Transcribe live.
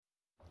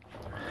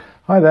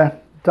Hi there,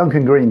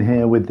 Duncan Green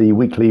here with the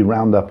weekly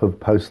roundup of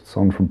posts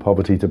on From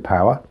Poverty to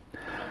Power.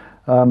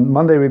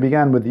 Monday we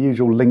began with the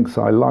usual links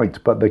I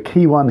liked, but the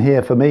key one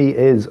here for me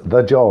is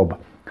the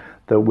job,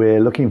 that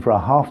we're looking for a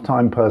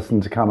half-time person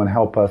to come and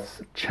help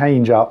us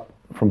change up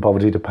From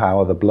Poverty to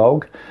Power, the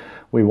blog.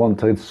 We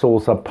want to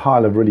source a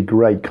pile of really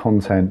great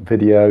content,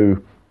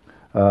 video,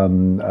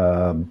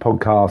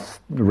 podcasts,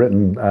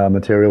 written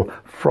material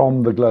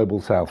from the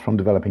global south, from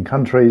developing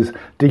countries,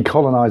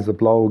 decolonize the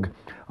blog.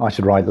 I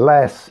should write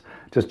less,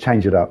 just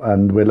change it up,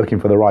 and we're looking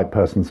for the right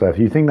person. So if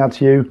you think that's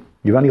you,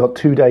 you've only got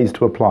 2 days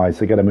to apply,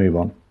 so get a move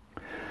on.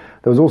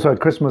 There was also a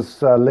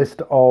Christmas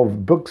list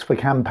of books for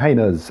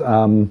campaigners.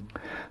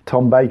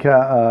 Tom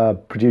Baker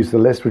produced the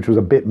list, which was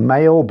a bit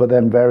male, but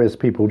then various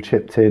people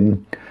chipped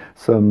in,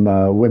 some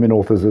women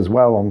authors as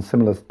well on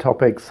similar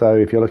topics. So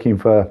if you're looking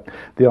for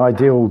the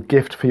ideal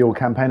gift for your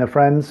campaigner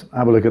friends,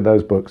 have a look at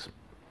those books.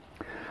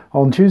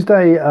 On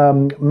Tuesday,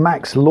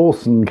 Max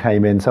Lawson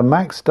came in. So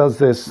Max does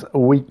this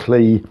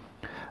weekly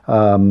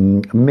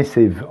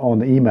missive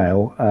on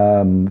email,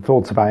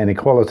 thoughts about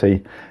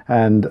inequality,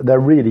 and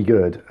they're really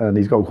good. And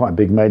he's got quite a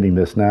big mailing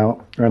list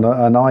now. And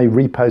I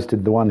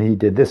reposted the one he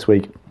did this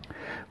week,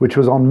 which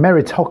was on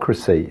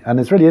meritocracy. And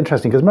it's really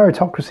interesting because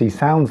meritocracy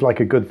sounds like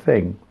a good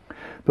thing.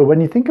 But when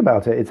you think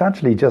about it, it's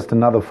actually just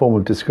another form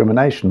of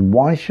discrimination.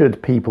 Why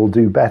should people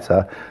do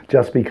better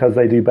just because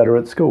they do better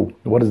at school?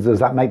 Does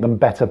that make them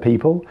better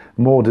people,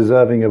 more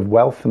deserving of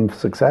wealth and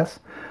success?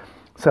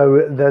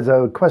 So there's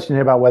a question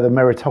here about whether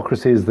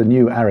meritocracy is the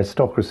new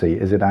aristocracy.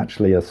 Is it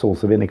actually a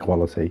source of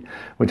inequality?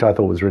 Which I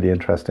thought was really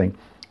interesting.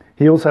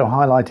 He also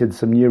highlighted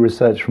some new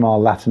research from our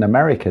Latin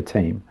America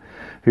team,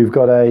 who've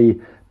got a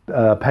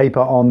paper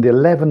on the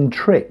 11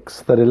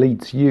 tricks that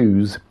elites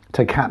use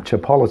to capture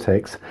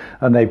politics,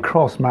 and they've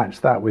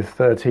cross-matched that with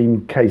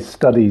 13 case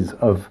studies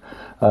of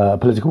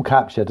political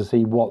capture to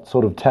see what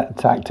sort of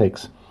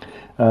tactics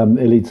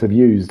elites have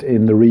used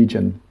in the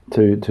region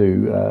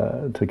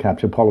to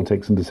capture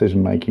politics and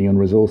decision making and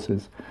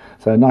resources.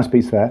 So nice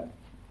piece there.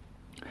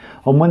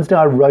 On Wednesday,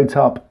 I wrote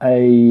up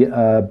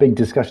a big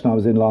discussion I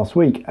was in last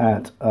week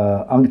at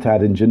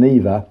UNCTAD in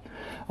Geneva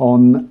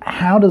on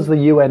how does the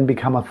UN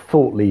become a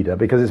thought leader,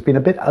 because it's been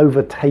a bit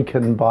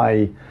overtaken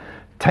by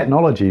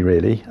technology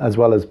really, as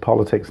well as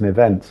politics and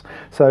events.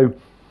 So,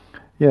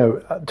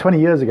 20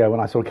 years ago when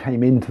I sort of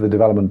came into the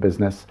development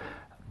business,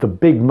 the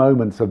big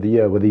moments of the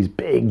year were these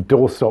big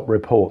doorstop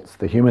reports,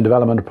 the Human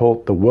Development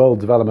Report, the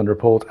World Development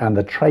Report, and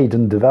the Trade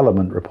and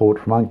Development Report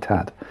from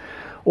UNCTAD.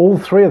 All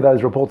three of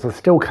those reports are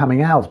still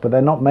coming out, but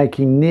they're not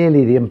making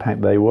nearly the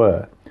impact they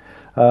were.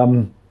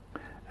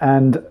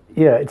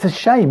 It's a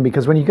shame,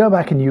 because when you go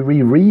back and you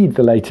reread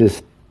the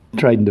latest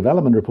Trade and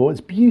Development Report,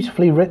 it's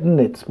beautifully written,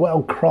 it's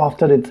well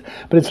crafted,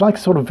 but it's like a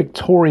sort of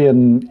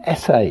Victorian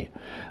essay,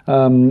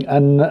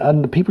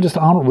 and people just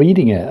aren't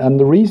reading it. And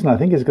the reason, I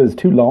think, is because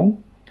it's too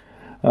long.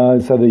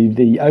 So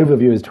the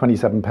overview is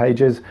 27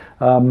 pages,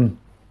 and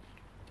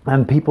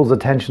people's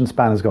attention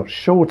span has got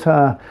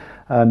shorter,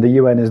 and the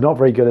UN is not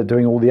very good at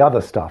doing all the other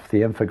stuff,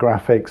 the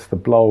infographics, the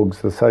blogs,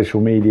 the social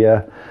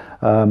media,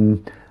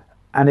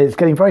 and it's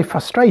getting very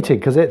frustrated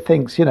because it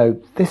thinks,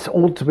 this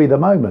ought to be the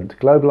moment.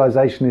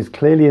 Globalization is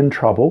clearly in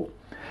trouble.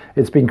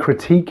 It's been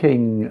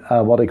critiquing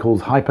what it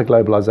calls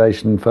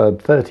hyperglobalization for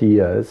 30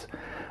 years.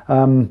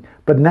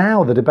 But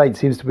now the debate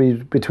seems to be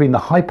between the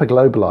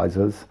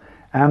hyperglobalizers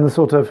and the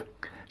sort of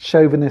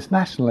chauvinist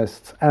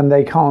nationalists. And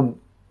they can't,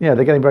 they're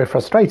getting very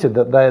frustrated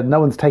that no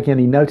one's taking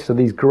any notice of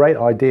these great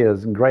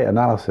ideas and great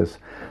analysis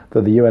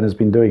that the UN has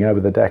been doing over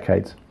the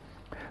decades.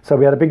 So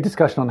we had a big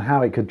discussion on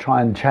how it could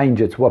try and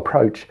change its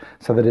approach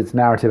so that its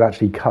narrative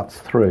actually cuts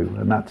through,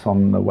 and that's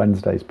on the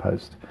Wednesday's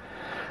post.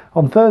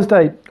 On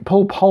Thursday,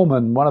 Paul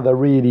Polman, one of the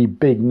really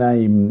big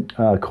name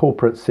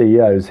corporate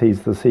CEOs,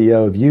 he's the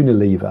CEO of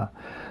Unilever,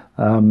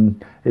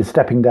 is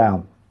stepping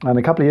down. And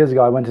a couple of years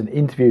ago, I went and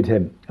interviewed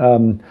him.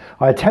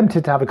 I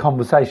attempted to have a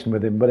conversation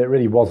with him, but it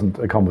really wasn't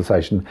a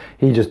conversation.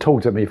 He just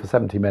talked at me for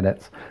 70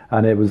 minutes,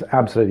 and it was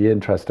absolutely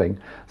interesting,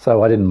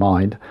 so I didn't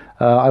mind.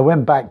 I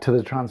went back to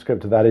the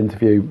transcript of that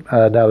interview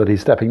now that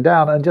he's stepping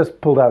down, and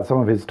just pulled out some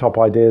of his top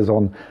ideas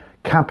on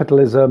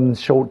capitalism,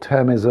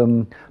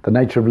 short-termism, the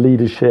nature of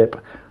leadership,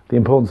 the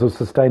importance of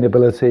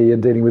sustainability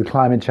and dealing with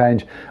climate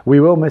change. We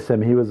will miss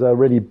him. He was a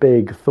really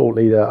big thought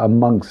leader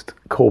amongst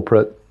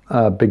corporate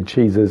big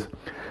cheeses.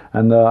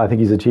 And I think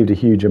he's achieved a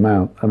huge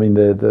amount. I mean,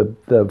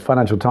 the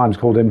Financial Times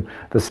called him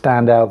the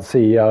standout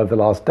CEO of the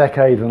last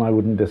decade, and I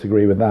wouldn't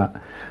disagree with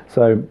that.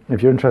 So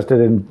if you're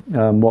interested in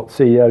what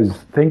CEOs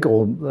think,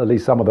 or at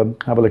least some of them,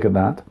 have a look at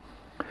that.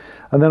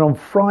 And then on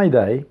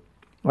Friday,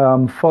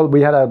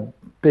 we had a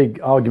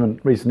big argument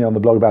recently on the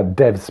blog about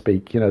dev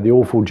speak, the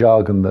awful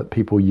jargon that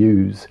people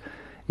use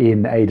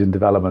in aid and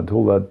development,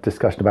 all the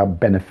discussion about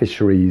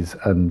beneficiaries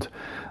and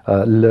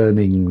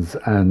learnings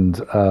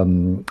and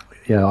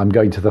I'm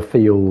going to the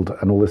field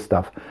and all this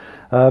stuff.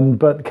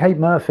 But Kate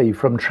Murphy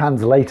from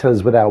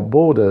Translators Without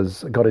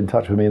Borders got in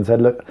touch with me and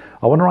said, look,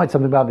 I want to write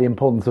something about the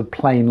importance of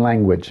plain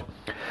language.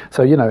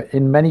 So,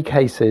 in many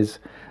cases,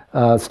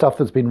 stuff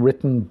that's been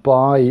written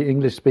by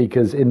English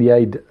speakers in the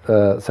aid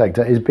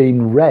sector is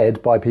being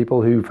read by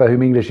people for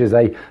whom English is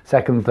a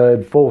second,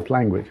 third, fourth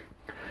language.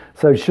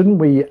 So shouldn't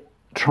we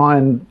try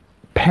and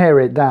pare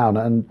it down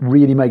and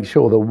really make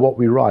sure that what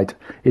we write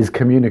is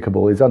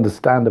communicable, is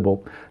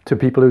understandable to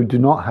people who do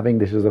not have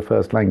English as a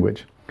first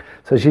language?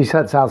 So she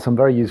sets out some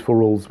very useful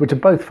rules, which are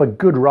both for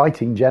good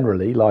writing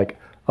generally, like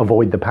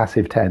avoid the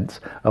passive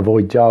tense,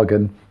 avoid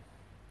jargon,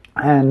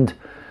 and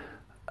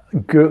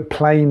good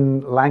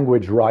plain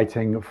language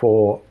writing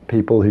for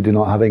people who do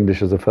not have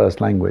English as a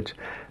first language.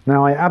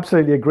 Now, I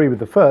absolutely agree with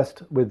the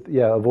first, with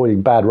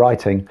avoiding bad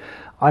writing.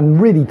 I'm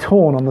really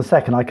torn on the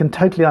second. I can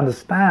totally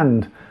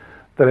understand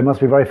that it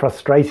must be very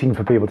frustrating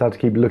for people to have to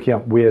keep looking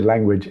up weird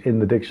language in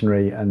the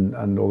dictionary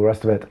and all the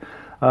rest of it.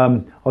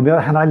 On the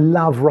other hand, I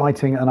love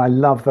writing and I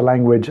love the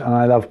language and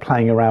I love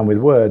playing around with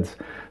words.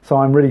 So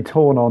I'm really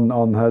torn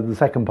on the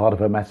second part of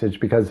her message,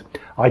 because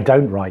I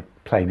don't write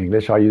plain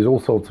English. I use all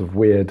sorts of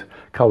weird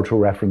cultural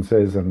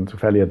references and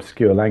fairly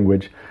obscure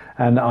language,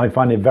 and I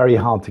find it very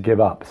hard to give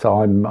up.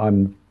 So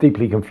I'm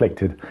deeply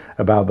conflicted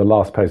about the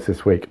last post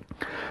this week.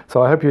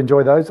 So I hope you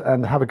enjoy those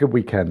and have a good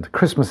weekend.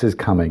 Christmas is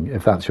coming,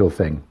 if that's your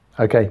thing.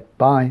 Okay,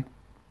 bye.